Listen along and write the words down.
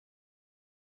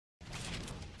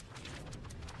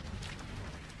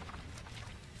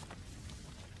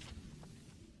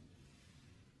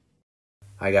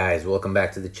Hi guys, welcome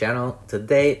back to the channel.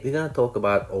 Today we're gonna talk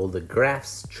about all the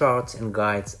graphs, charts and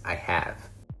guides I have.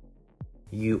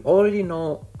 You already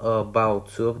know about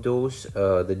two of those,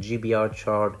 the GBR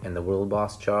chart and the World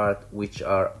Boss chart, which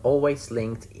are always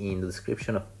linked in the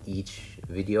description of each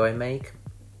video I make.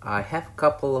 I have a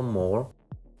couple of more,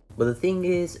 but the thing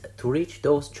is, to reach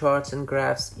those charts and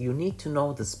graphs, you need to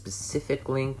know the specific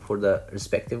link for the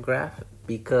respective graph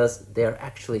because they're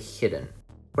actually hidden.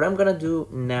 What I'm gonna do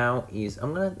now is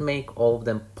I'm gonna make all of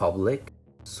them public.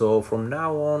 So from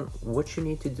now on, what you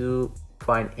need to do,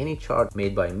 find any chart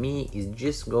made by me, is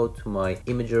just go to my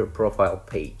Imgur profile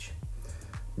page.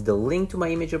 The link to my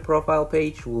Imgur profile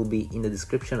page will be in the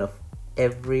description of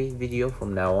every video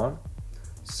from now on,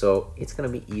 so it's gonna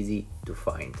be easy to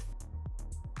find.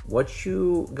 What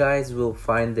you guys will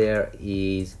find there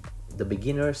is the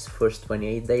beginner's first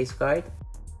 28 days guide.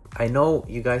 I know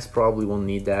you guys probably won't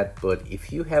need that, but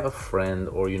if you have a friend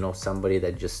or you know somebody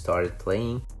that just started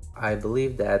playing, I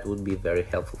believe that would be very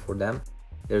helpful for them.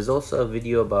 There's also a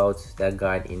video about that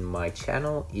guide in my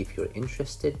channel if you're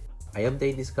interested. I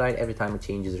update this guide every time a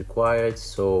change is required,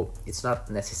 so it's not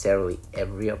necessarily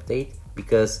every update,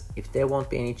 because if there won't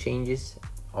be any changes,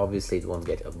 obviously it won't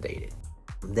get updated.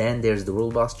 Then there's the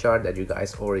World Boss chart that you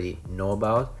guys already know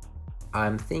about.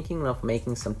 I'm thinking of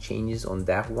making some changes on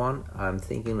that one. I'm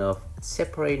thinking of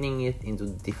separating it into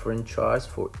different charts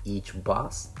for each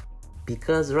boss,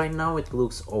 because right now it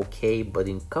looks okay, but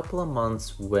in a couple of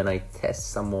months when I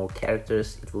test some more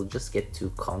characters, it will just get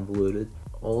too convoluted.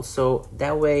 Also,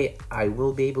 that way I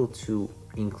will be able to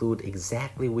include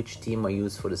exactly which team I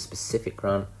use for the specific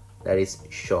run that is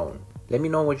shown. Let me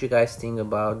know what you guys think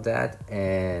about that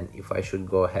and if I should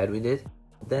go ahead with it.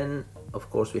 Then of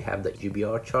course we have the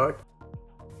GBR chart.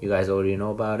 You guys already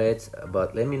know about it,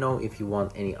 but let me know if you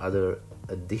want any other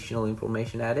additional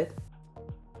information added.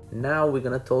 Now we're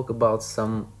gonna talk about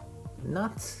some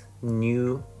not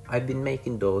new. I've been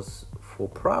making those for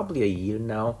probably a year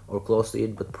now or close to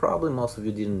it, but probably most of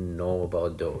you didn't know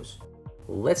about those.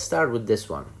 Let's start with this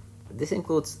one. This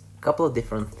includes a couple of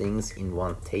different things in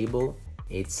one table.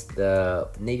 It's the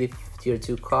native tier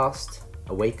 2 cost,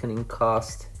 awakening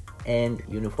cost, and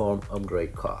uniform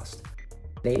upgrade cost.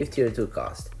 Native tier 2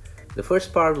 cost. The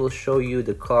first part will show you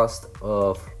the cost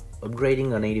of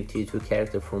upgrading a native tier 2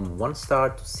 character from 1 star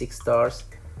to 6 stars,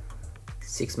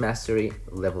 6 mastery,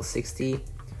 level 60.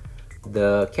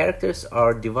 The characters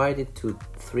are divided to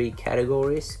 3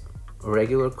 categories: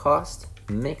 regular cost,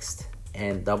 mixed,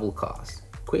 and double cost.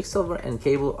 Quicksilver and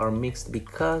Cable are mixed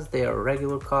because they are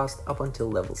regular cost up until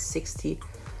level 60,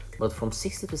 but from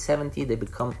 60 to 70 they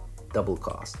become double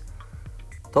cost.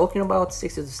 Talking about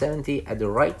 60 to 70, at the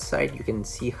right side you can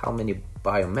see how many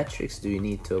biometrics do you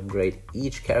need to upgrade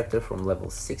each character from level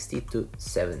 60 to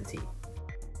 70.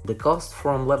 The cost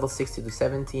from level 60 to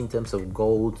 70 in terms of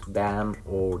gold, BAM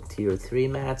or tier 3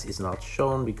 mats is not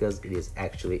shown because it is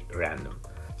actually random.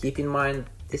 Keep in mind,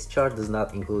 this chart does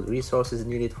not include resources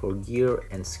needed for gear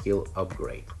and skill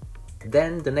upgrade.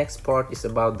 Then the next part is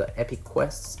about the epic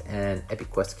quests and epic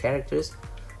quest characters,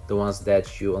 the ones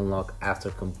that you unlock after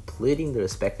completing the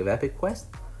respective epic quest.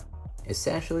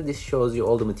 Essentially, this shows you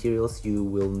all the materials you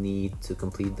will need to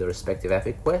complete the respective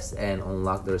epic quest and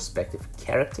unlock the respective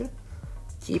character.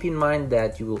 Keep in mind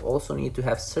that you will also need to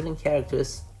have certain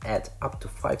characters at up to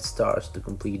 5 stars to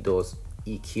complete those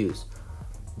EQs.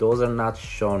 Those are not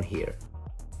shown here.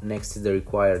 Next is the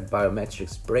required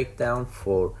biometrics breakdown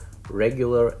for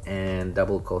regular and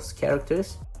double cost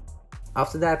characters.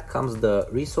 After that comes the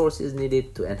resources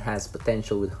needed to enhance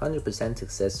potential with 100%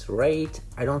 success rate.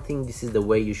 I don't think this is the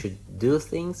way you should do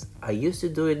things. I used to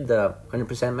do it the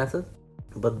 100% method,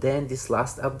 but then this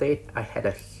last update I had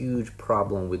a huge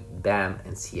problem with BAM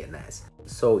and CNS.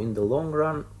 So in the long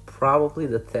run, probably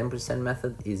the 10%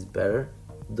 method is better,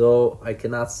 though I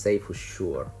cannot say for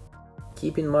sure.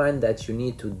 Keep in mind that you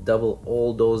need to double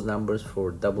all those numbers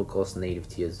for double cost native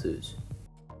tier 2s.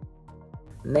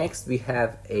 Next we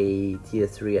have a tier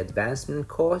 3 advancement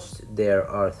cost. There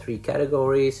are 3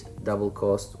 categories: double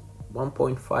cost,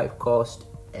 1.5 cost,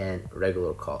 and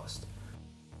regular cost.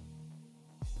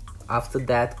 After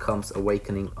that comes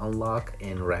awakening unlock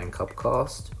and rank up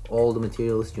cost. All the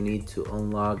materials you need to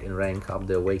unlock and rank up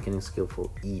the awakening skill for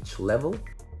each level.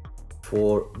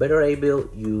 For better able,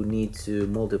 you need to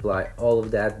multiply all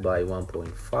of that by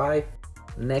 1.5.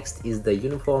 Next is the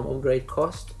uniform upgrade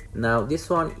cost. Now this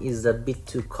one is a bit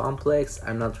too complex.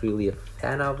 I'm not really a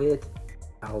fan of it.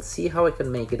 I'll see how I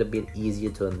can make it a bit easier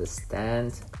to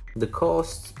understand. The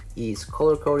cost is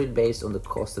color coded based on the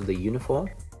cost of the uniform,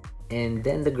 and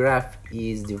then the graph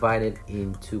is divided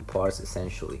in 2 parts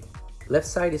essentially. Left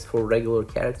side is for regular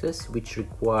characters which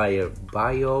require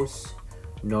bios,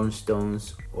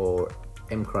 non-stones or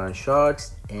M-Crown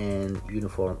shards and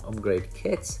uniform upgrade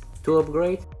kits to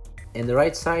upgrade. And the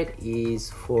right side is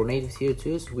for native tier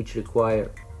 2s which require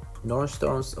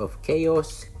non-stones of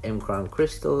chaos, M-Crown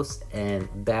crystals and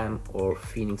BAM or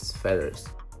phoenix feathers.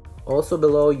 Also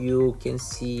below you can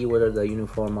see what are the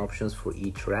uniform options for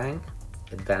each rank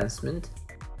advancement.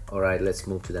 Alright, let's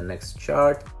move to the next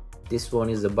chart. This one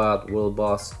is about World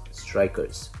Boss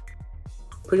Strikers.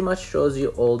 Pretty much shows you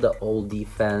all the old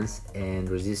defense and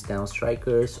resist down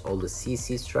strikers, all the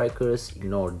CC strikers,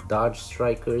 ignore dodge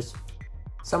strikers,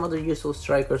 some other useful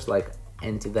strikers like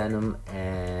Anti-Venom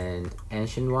and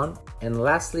Ancient One, and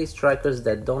lastly strikers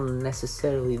that don't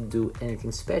necessarily do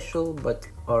anything special but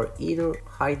are either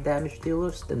high damage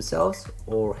dealers themselves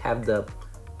or have the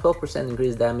 12%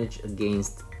 increased damage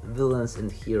against villains and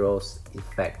heroes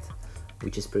effect,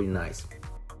 which is pretty nice.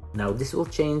 Now this will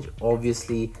change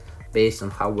obviously based on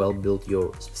how well built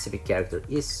your specific character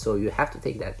is, so you have to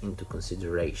take that into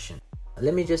consideration.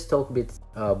 Let me just talk a bit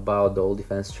about the all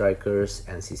defense strikers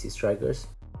and CC strikers.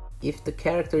 If the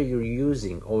character you're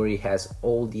using already has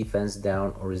all defense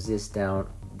down or resist down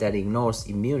that ignores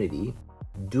immunity,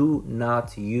 do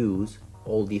not use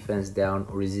all defense down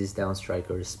or resist down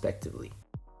striker respectively.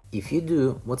 If you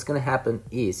do, what's gonna happen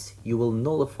is you will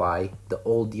nullify the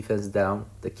all defense down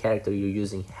the character you're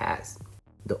using has.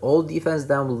 The all defense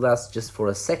down will last just for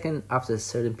a second after a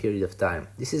certain period of time.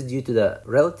 This is due to the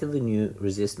relatively new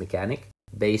resist mechanic.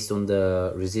 Based on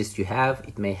the resist you have,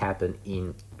 it may happen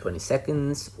in 20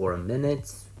 seconds or a minute,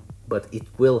 but it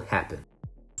will happen.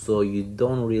 So you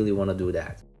don't really want to do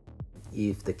that.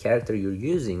 If the character you're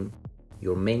using,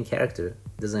 your main character,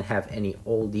 doesn't have any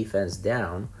all defense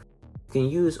down, you can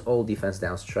use all defense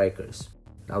down strikers.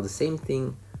 Now the same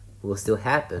thing will still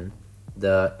happen.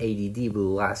 The ADD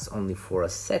will last only for a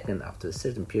second after a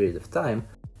certain period of time,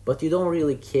 but you don't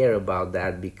really care about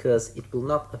that because it will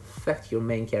not affect your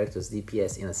main character's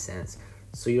DPS in a sense,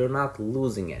 so you're not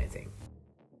losing anything.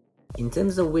 In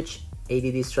terms of which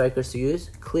ADD strikers to use,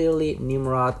 clearly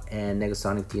Nimrod and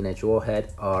Negasonic Teenage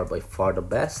Warhead are by far the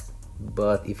best,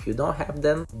 but if you don't have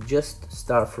them, just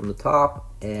start from the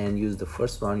top and use the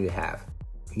first one you have.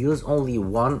 Use only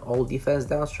one all defense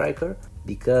down striker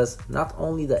because not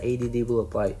only the ADD will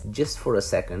apply just for a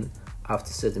second after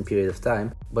a certain period of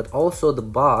time, but also the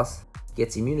boss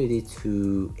gets immunity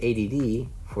to ADD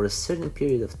for a certain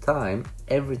period of time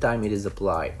every time it is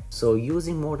applied. So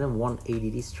using more than one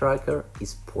ADD striker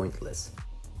is pointless.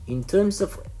 In terms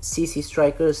of CC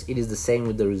strikers, it is the same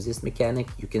with the resist mechanic.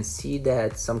 You can see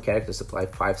that some characters apply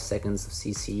 5 seconds of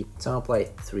CC, some apply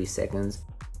 3 seconds.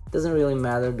 Doesn't really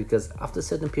matter because after a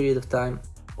certain period of time,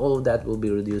 all of that will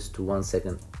be reduced to 1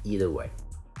 second either way.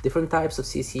 Different types of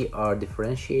CC are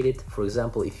differentiated. For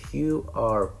example, if you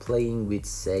are playing with,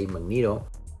 say, Magneto,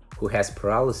 who has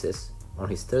paralysis on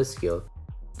his third skill,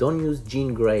 don't use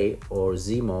Jean Grey or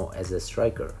Zemo as a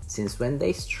striker, since when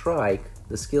they strike,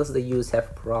 the skills they use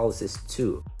have paralysis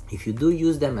too. If you do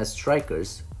use them as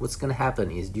strikers, what's gonna happen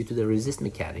is, due to the resist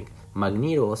mechanic,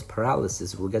 Magneto's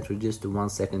paralysis will get reduced to 1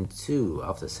 second too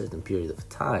after a certain period of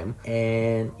time,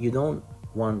 and you don't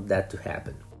want that to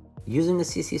happen. Using a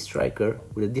CC striker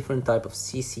with a different type of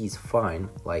CC is fine,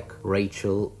 like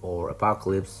Rachel or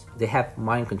Apocalypse. They have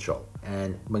mind control,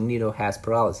 and Magneto has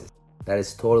paralysis. That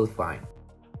is totally fine.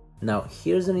 Now,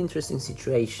 here's an interesting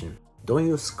situation. Don't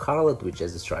use Scarlet Witch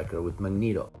as a striker with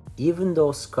Magneto. Even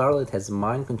though Scarlet has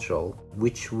mind control,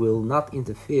 which will not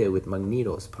interfere with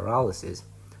Magneto's paralysis,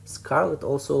 Scarlet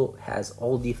also has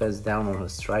all defense down on her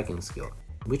striking skill,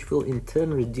 which will in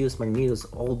turn reduce Magneto's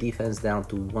all defense down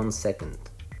to 1 second,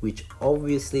 which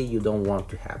obviously you don't want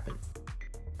to happen.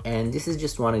 And this is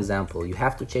just one example. You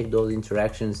have to check those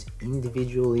interactions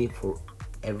individually for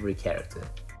every character.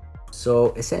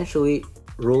 So essentially,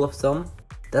 rule of thumb,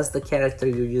 does the character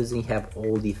you're using have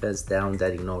all defense down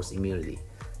that ignores immunity?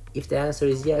 If the answer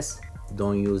is yes,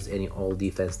 don't use any all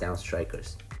defense down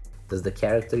strikers. Does the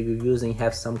character you're using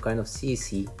have some kind of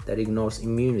CC that ignores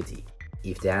immunity?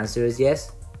 If the answer is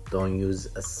yes, don't use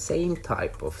a same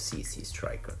type of CC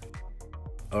striker.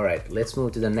 Alright, let's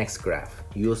move to the next graph,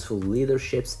 useful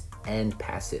leaderships and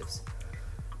passives.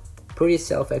 Pretty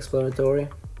self-explanatory.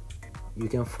 You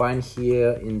can find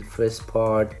here in the first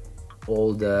part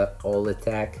all the all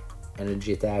attack,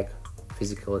 energy attack,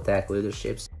 physical attack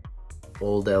leaderships,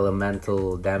 all the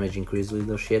elemental damage increase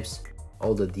leaderships,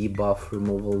 all the debuff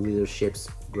removal leaderships,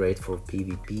 great for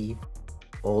PvP,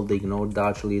 all the ignore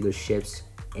dodge leaderships,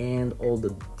 and all the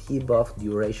debuff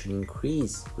duration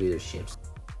increase leaderships.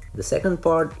 The second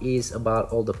part is about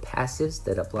all the passives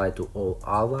that apply to all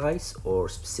allies or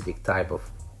specific type of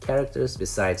characters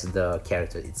besides the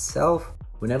character itself.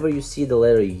 Whenever you see the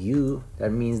letter U,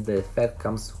 that means the effect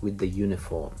comes with the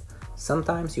uniform.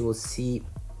 Sometimes you will see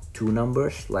two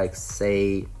numbers, like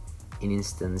say in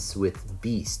instance with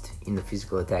Beast in the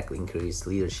physical attack increase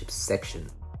leadership section.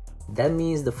 That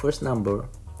means the first number,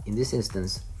 in this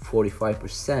instance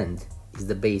 45%, is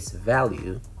the base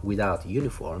value without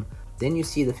uniform. Then you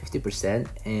see the 50%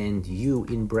 and U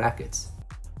in brackets.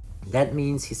 That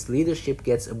means his leadership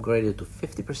gets upgraded to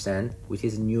 50% with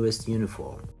his newest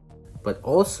uniform. But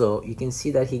also you can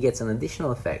see that he gets an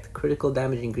additional effect, critical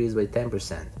damage increased by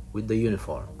 10% with the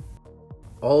uniform.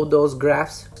 All those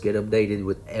graphs get updated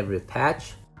with every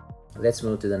patch. Let's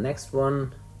move to the next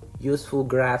one, useful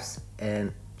graphs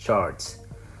and charts.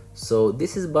 So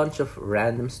this is a bunch of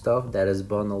random stuff that is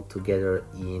bundled together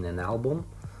in an album.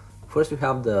 First we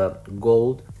have the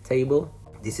gold table.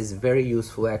 This is very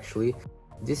useful actually.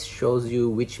 This shows you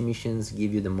which missions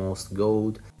give you the most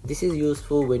gold. This is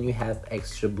useful when you have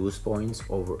extra boost points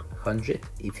over 100.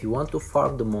 If you want to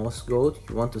farm the most gold,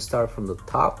 you want to start from the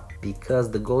top, because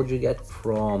the gold you get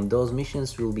from those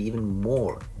missions will be even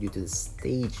more due to the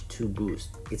stage 2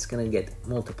 boost. It's gonna get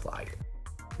multiplied.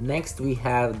 Next we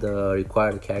have the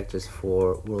required characters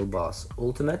for World Boss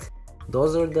Ultimate.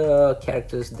 Those are the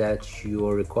characters that you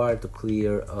are required to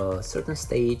clear a certain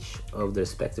stage of the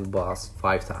respective boss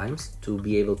 5 times to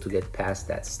be able to get past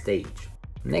that stage.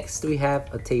 Next we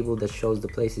have a table that shows the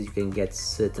places you can get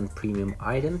certain premium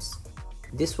items.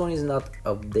 This one is not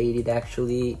updated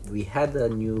actually. We had a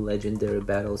new legendary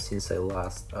battle since I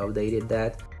last updated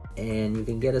that, and you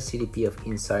can get a CDP of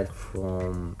Insight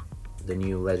from the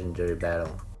new legendary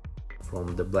battle,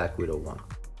 from the Black Widow one.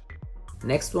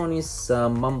 Next one is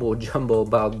some mumbo jumbo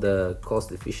about the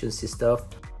cost efficiency stuff.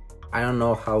 I don't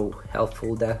know how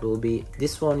helpful that will be.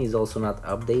 This one is also not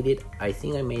updated. I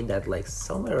think I made that like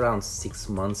somewhere around 6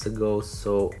 months ago,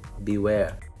 so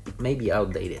beware, it may be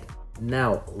outdated.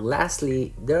 Now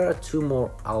lastly, there are 2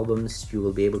 more albums you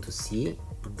will be able to see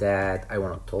that I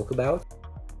want to talk about.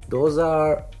 Those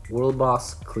are World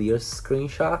Boss Clear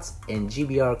screenshots and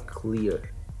GBR Clear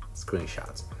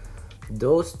screenshots.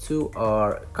 Those 2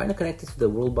 are kind of connected to the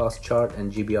World Boss chart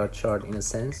and GBR chart in a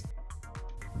sense.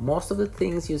 Most of the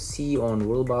things you see on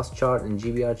World Boss chart and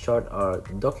GBR chart are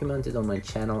documented on my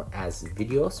channel as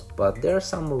videos, but there are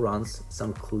some runs,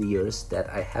 some clears that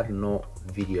I have no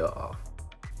video of.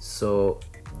 So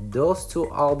those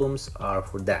 2 albums are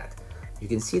for that. You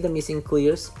can see the missing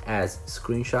clears as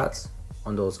screenshots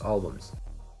on those albums.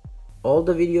 All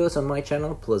the videos on my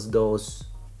channel plus those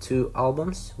 2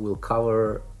 albums will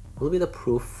be the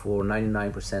proof for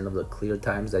 99% of the clear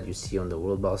times that you see on the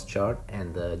World Boss chart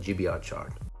and the GBR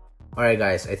chart. Alright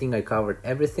guys, I think I covered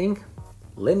everything.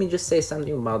 Let me just say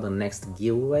something about the next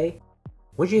giveaway.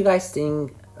 What do you guys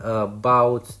think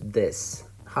about this?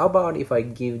 How about if I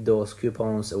give those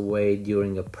coupons away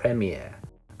during a premiere?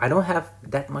 I don't have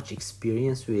that much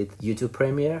experience with YouTube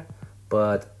Premiere,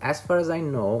 but as far as I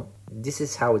know, this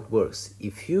is how it works.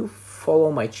 If you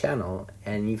follow my channel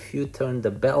and if you turn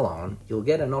the bell on, you'll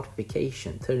get a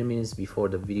notification 30 minutes before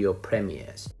the video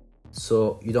premieres,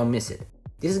 so you don't miss it.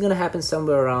 This is gonna happen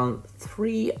somewhere around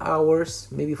 3 hours,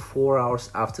 maybe 4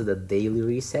 hours after the daily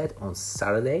reset on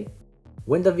Saturday.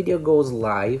 When the video goes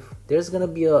live, there's gonna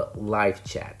be a live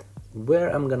chat where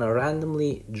I'm gonna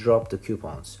randomly drop the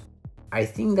coupons. I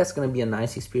think that's gonna be a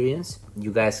nice experience.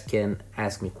 You guys can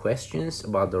ask me questions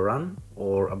about the run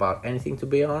or about anything, to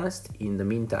be honest, in the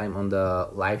meantime on the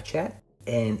live chat.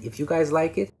 And if you guys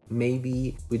like it,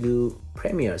 maybe we do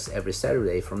premieres every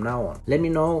Saturday from now on. Let me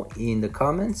know in the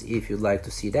comments if you'd like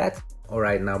to see that.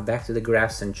 Alright, now back to the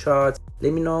graphs and charts.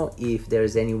 Let me know if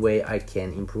there's any way I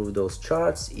can improve those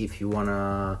charts, if you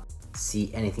wanna see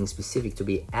anything specific to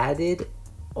be added.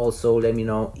 Also, let me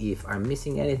know if I'm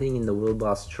missing anything in the World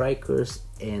Boss Strikers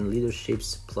and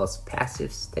Leaderships plus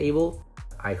Passives table.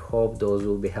 I hope those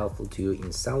will be helpful to you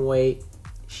in some way.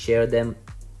 Share them,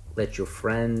 let your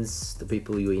friends, the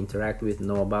people you interact with,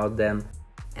 know about them.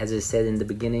 As I said in the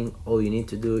beginning, all you need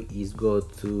to do is go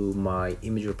to my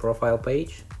Imgur profile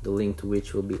page, the link to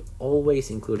which will be always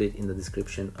included in the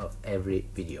description of every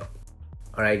video.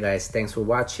 Alright guys, thanks for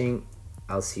watching.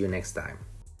 I'll see you next time.